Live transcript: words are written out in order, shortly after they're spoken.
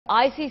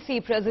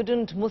ICC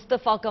President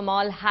Mustafa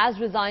Kamal has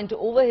resigned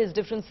over his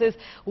differences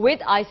with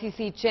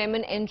ICC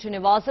Chairman N.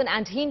 Srinivasan,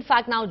 and he in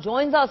fact now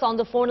joins us on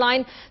the phone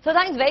line. So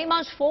thanks very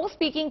much for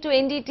speaking to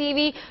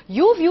NDTV.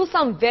 You've used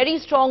some very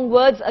strong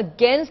words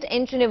against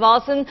N.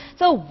 Srinivasan.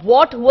 So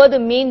what were the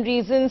main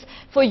reasons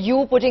for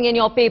you putting in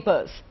your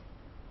papers?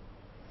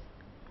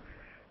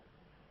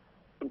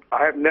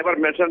 I have never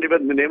mentioned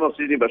even the name of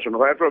Srinivasan.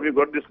 Where from you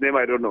got this name,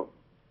 I don't know.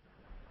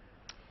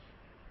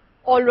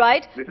 All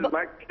right. This is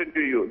my question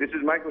to you. This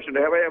is my question.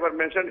 Have I ever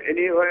mentioned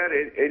anywhere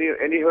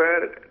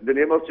the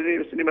name of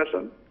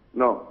Srinivasan?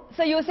 No.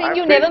 So you're saying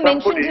you never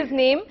mentioned his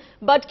name,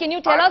 but can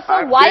you tell us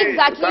why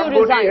exactly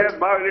you resigned? Somebody has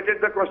violated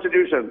the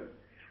Constitution,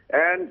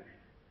 and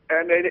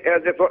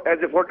as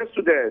a protest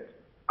to that,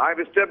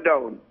 I've stepped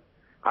down.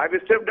 I've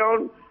stepped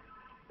down,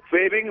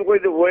 paving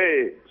with the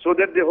way so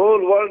that the whole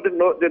world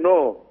they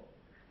know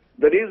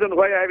the reason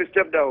why I have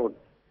stepped down.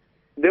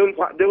 They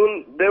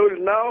will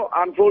now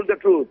unfold the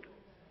truth.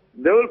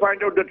 They will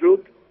find out the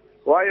truth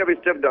why I have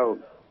stepped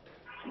down.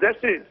 That's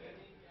it.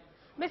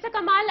 Mr.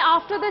 Kamal,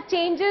 after the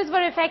changes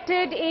were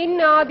effected in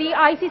the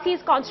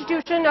ICC's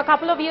constitution a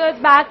couple of years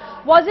back,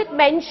 was it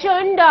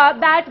mentioned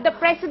that the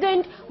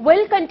president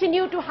will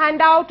continue to hand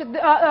out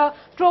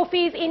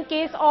trophies in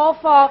case of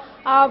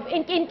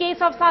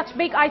such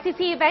big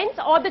ICC events,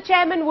 or the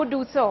chairman would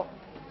do so?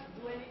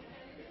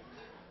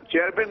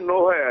 Chairman,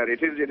 nowhere.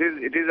 It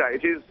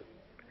is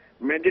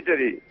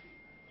mandatory.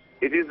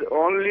 It is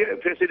only a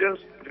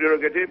president's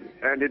prerogative,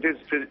 and it is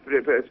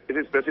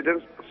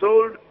president's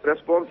sole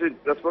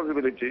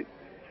responsibility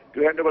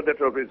to hand over the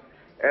trophies.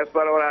 As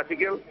per our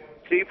Article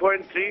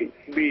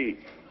 3.3b,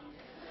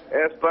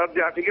 as per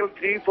the Article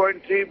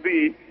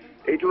 3.3b,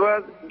 it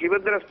was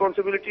given the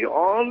responsibility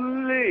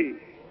only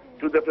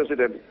to the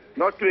president,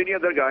 not to any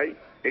other guy,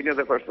 any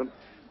other person,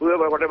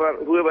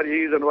 whoever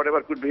he is and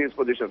whatever could be his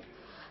position.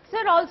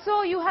 Sir,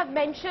 also you have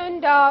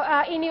mentioned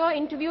in your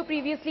interview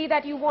previously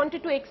that you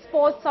wanted to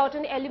expose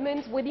certain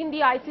elements within the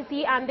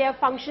ICC and their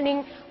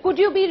functioning. Could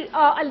you be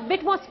a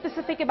bit more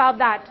specific about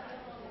that?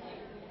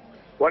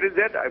 What is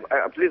that?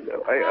 Please.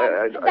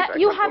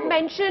 You have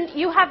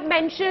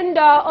mentioned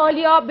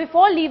earlier,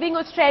 before leaving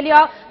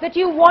Australia, that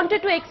you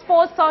wanted to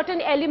expose certain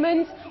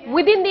elements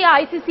within the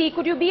ICC.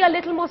 Could you be a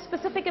little more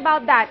specific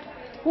about that?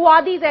 Who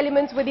are these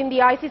elements within the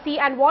ICC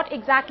and what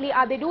exactly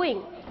are they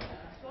doing?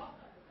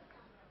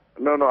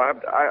 No,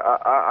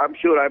 I'm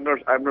sure I'm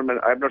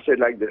not said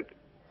like that.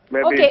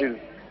 Maybe okay. It is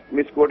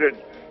misquoted.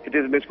 It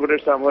is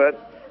misquoted somewhere.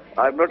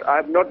 I've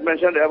not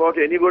mentioned about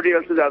anybody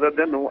else other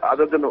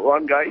than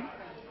one guy,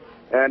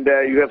 and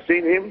you have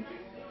seen him,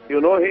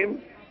 you know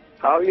him,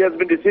 how he has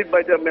been received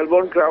by the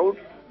Melbourne crowd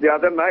the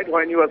other night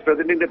when he was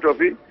presenting the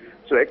trophy.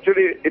 So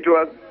actually, it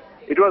was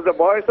the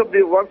voice of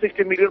the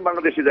 160 million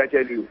Bangladeshis, I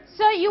tell you.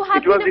 So you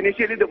have. It was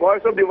initially the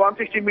voice of the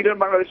 160 million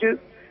Bangladeshis.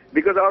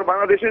 Because our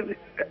Bangladeshis,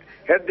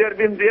 had there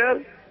been there,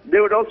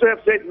 they would also have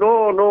said,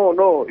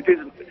 no, it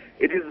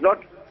is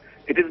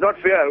not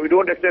fair, we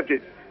don't accept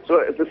it.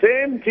 So the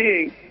same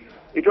thing,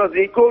 it was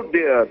echoed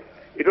there.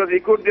 It was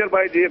echoed there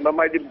by the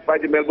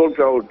Melbourne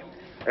crowd.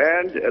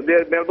 And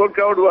the Melbourne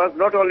crowd was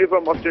not only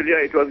from Australia,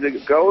 it was the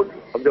crowd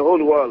of the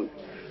whole world.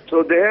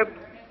 So they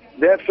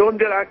have shown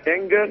their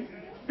anger,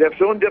 they have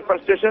shown their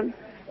frustration,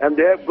 and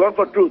they have gone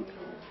for truth.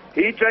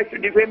 He tried to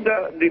defend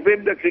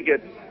the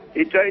cricket.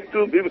 He tried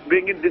to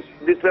bring in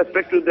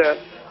disrespect to the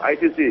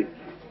ICC,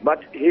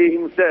 but he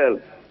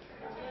himself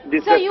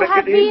disrespected so you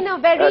have been a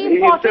very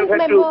important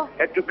member.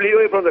 Had to flee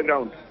away from the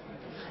ground.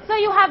 So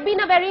you have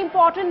been a very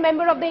important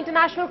member of the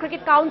International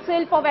Cricket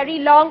Council for very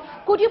long.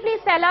 Could you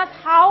please tell us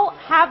how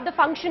have the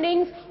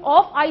functionings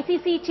of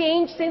ICC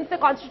changed since the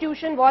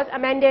Constitution was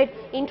amended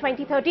in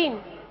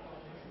 2013?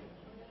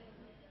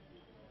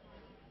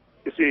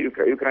 You see,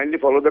 you kindly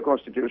follow the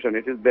Constitution.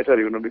 It is better,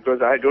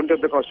 because I don't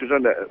have the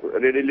Constitution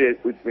readily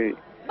with me.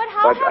 But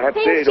how have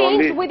things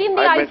changed within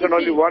the ICC? I mentioned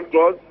only one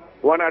clause,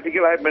 one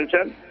article I have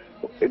mentioned,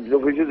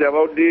 which is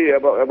about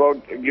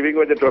giving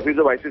away the trophies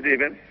of ICC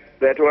events.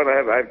 That one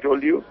I have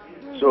told you.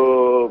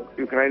 So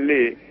you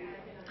kindly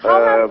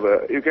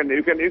you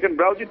can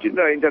browse it in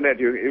the internet.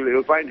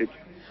 You'll find it.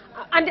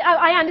 And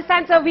I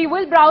understand, sir, we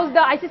will browse the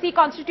ICC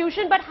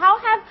constitution, but how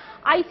have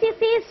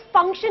ICC's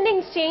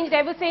functionings changed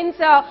ever since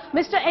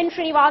Mr. N.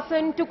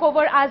 Srinivasan took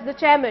over as the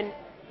chairman?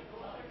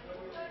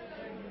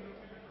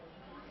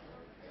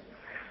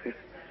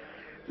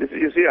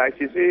 You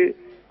see,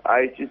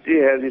 ICC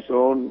has its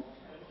own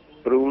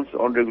rules,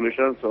 own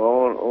regulations,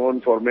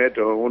 own format,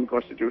 own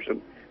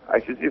constitution.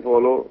 ICC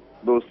follow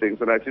those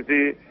things, and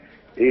ICC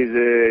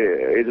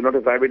is not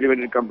a private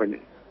limited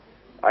company.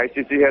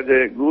 ICC has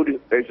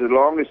it's a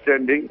long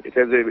standing, it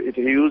has a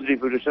huge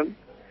reputation,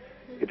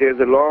 it has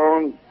a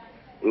long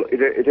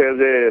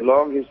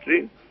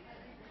history,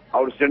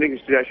 outstanding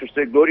history, I should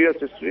say, glorious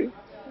history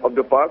of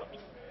the past,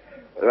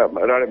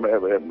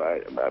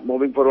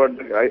 moving forward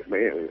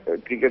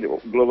cricket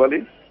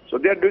globally. So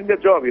they are doing their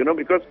job,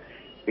 because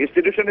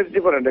institution is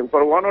different. And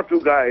for one or two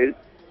guys,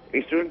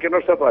 institution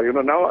cannot suffer.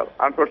 Now,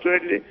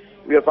 unfortunately,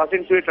 we are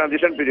passing through a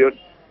transition period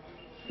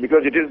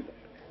because it is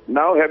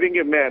now having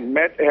a man,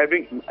 met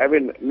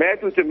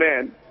with a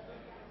man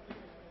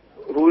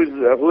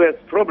who has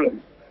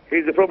problem.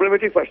 He's a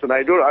problematic person.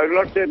 I will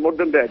not say more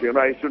than that.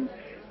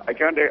 I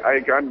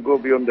can't go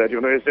beyond that.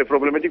 He's a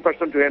problematic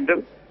person to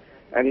handle,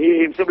 and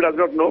he himself does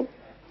not know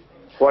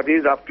what he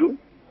is up to.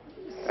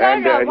 Sir,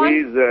 and he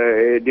is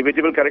a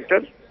debatable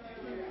character,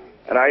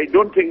 and I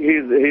don't think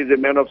he's a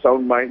man of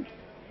sound mind,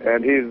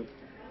 and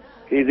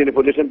he's in a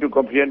position to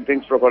comprehend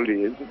things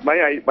properly. It's my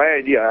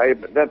idea.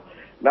 That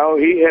now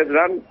he has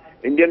run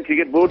Indian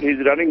Cricket Board. He's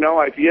running now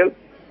IPL.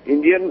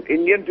 Indian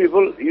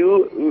people,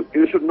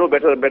 you should know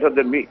better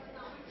than me.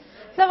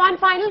 So one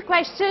final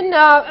question,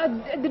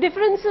 the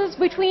differences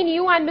between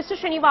you and Mr.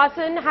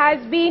 Srinivasan has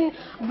been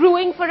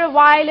brewing for a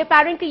while.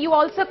 Apparently you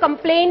also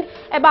complained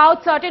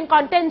about certain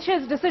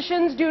contentious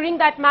decisions during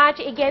that match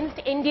against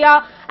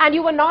India, and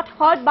you were not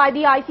heard by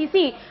the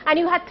ICC, and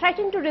you had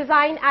threatened to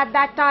resign at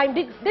that time.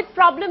 Did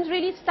problems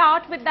really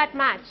start with that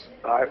match?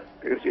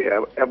 You see,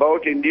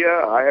 about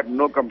India, I have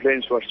no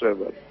complaints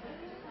whatsoever.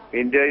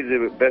 India is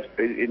the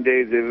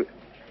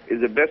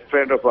best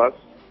friend of us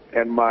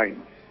and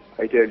mine,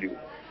 I tell you.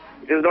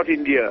 It is not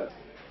India,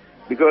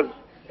 because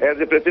as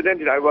a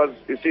president,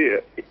 you see,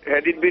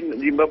 had it been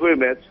Zimbabwe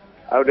match,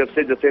 I would have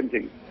said the same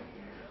thing.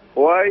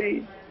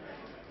 Why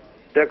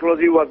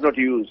technology was not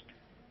used?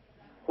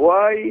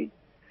 Why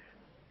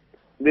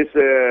this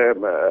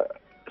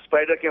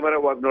spider camera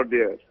was not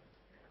there?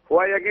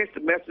 Why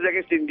matches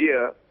against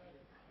India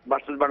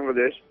versus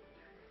Bangladesh,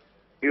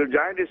 your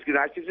giant screen,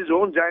 ICC's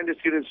own giant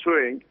screen is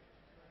showing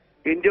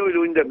India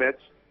will win the match,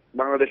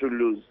 Bangladesh will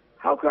lose.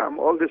 How come?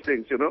 All these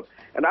things,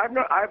 And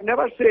I've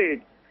never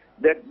said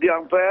that the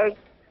umpires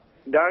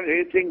done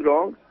anything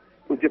wrong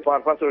with the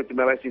purpose or with the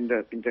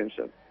malicious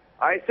intention.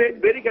 I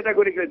said very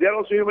categorically, they are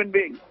also human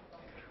beings.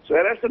 So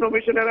errors of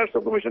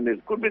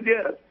omission, could be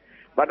there.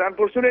 But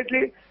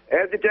unfortunately,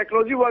 as the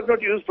technology was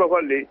not used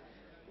properly,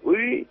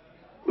 we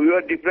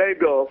were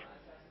deprived of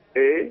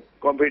a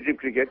competitive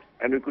cricket,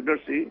 and we could not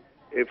see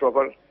a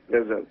proper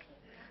result.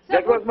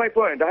 That was my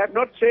point. I have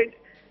not said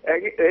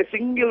a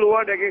single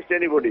word against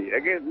anybody.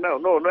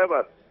 No,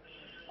 never.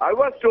 I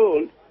was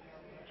told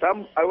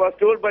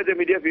by the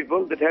media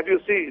people that, have you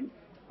seen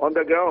on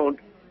the ground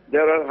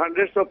there are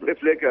hundreds of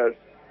flankers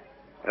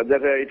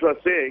that it was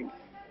saying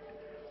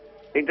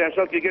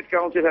International Cricket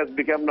Council has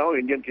become now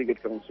Indian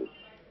Cricket Council.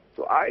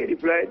 So I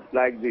replied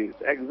like this.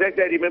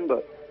 Exactly, I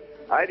remember.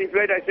 I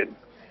said,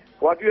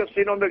 what you have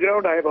seen on the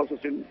ground, I have also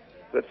seen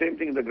the same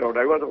thing in the ground.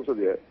 I was also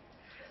there.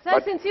 Sir,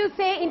 since you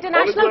say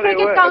International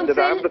Cricket Council...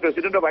 I am the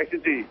president of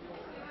ICC.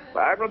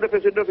 I am not the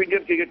president of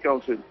Indian Cricket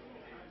Council.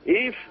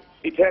 If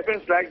it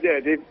happens like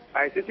that, if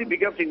ICC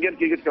becomes Indian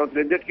Cricket Council,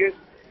 in that case,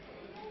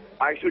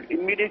 I should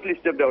immediately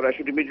step down. I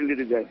should immediately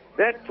resign.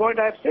 That point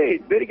I have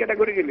said very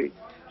categorically.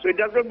 So it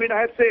does not mean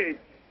I have said.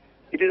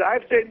 I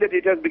have said that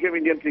it has become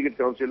Indian Cricket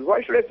Council.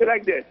 Why should I say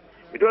like that?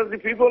 It was the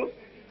people,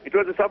 it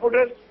was the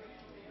supporters,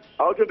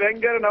 out of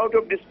anger and out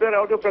of despair,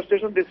 out of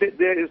frustration, they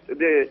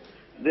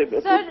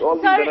put all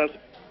these banners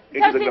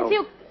into the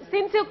ground.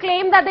 Since you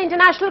claim that the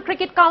International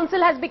Cricket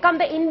Council has become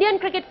the Indian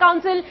Cricket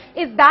Council,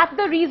 is that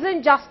the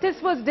reason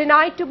justice was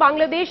denied to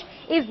Bangladesh?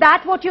 Is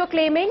that what you're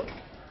claiming?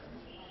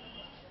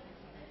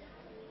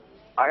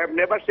 I have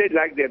never said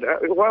like that.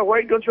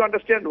 Why don't you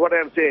understand what I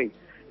am saying?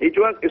 It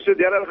was, so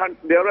there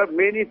are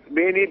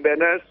many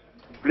banners,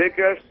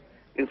 placards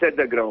inside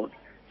the ground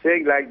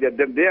saying like that.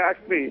 Then they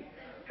asked me,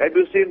 have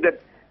you seen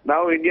that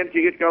now Indian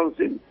Cricket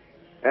Council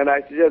and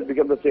ICC has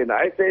become the same?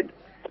 I said,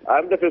 I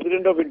am the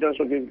president of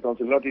International Cricket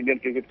Council, not Indian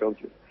Cricket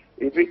Council.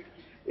 If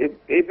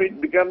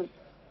it becomes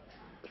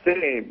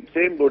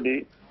same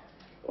body,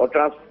 or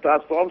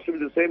transforms to be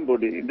the same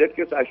body, in that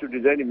case I should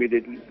resign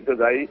immediately, because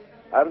I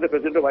am the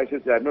president of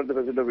ICC, I am not the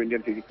president of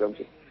Indian Cricket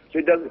Council. So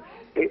does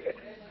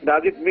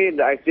it mean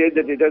that I say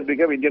that it has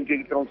become Indian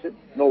Cricket Council?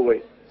 No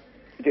way.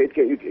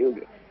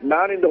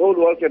 None in the whole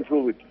world can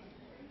prove it,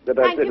 that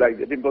I said like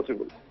that.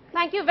 Impossible.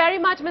 Thank you very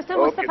much, Mr.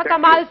 Mustafa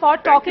Kamal, for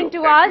talking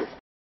to us.